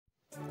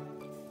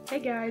Hey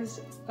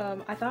guys,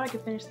 I thought I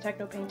could finish the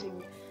techno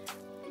painting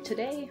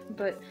today,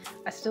 but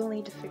I still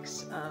need to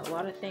fix a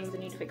lot of things. I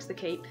need to fix the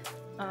cape,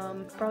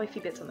 probably a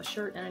few bits on the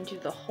shirt, and I need to do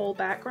the whole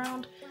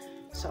background,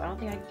 so I don't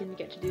think I can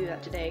get to do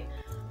that today.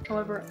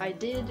 However, I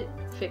did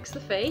fix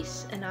the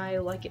face, and I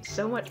like it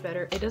so much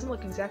better. It doesn't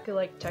look exactly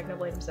like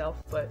Technoblade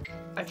himself, but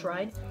I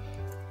tried.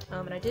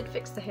 And I did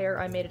fix the hair.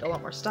 I made it a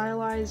lot more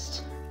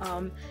stylized.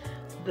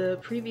 The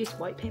previous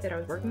white paint that I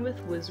was working with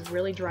was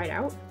really dried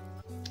out,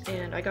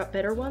 and I got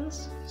better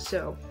ones,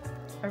 so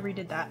I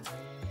redid that.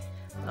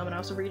 And I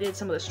also redid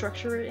some of the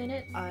structure in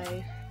it.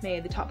 I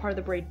made the top part of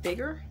the braid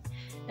bigger,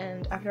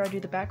 and after I do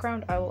the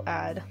background, I will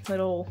add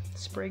little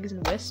sprigs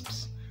and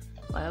wisps,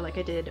 like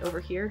I did over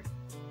here.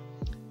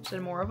 Just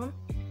add more of them.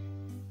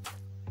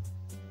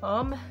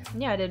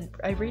 Yeah,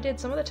 I redid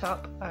some of the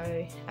top.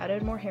 I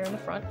added more hair in the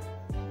front,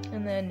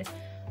 and then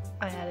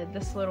I added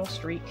this little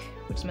streak,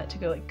 which is meant to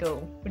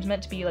which is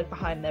meant to be like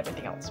behind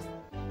everything else.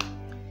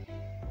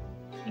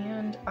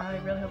 And I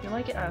really hope you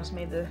like it. I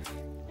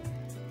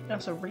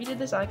also redid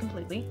this eye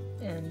completely,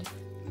 and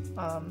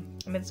I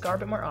made the scar a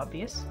bit more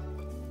obvious.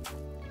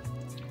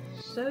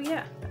 So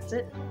yeah, that's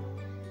it.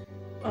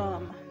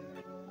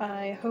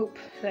 I hope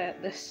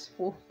that this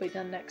will be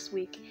done next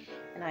week,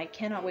 and I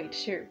cannot wait to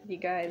share it with you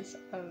guys.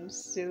 I'm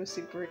so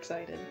super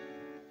excited.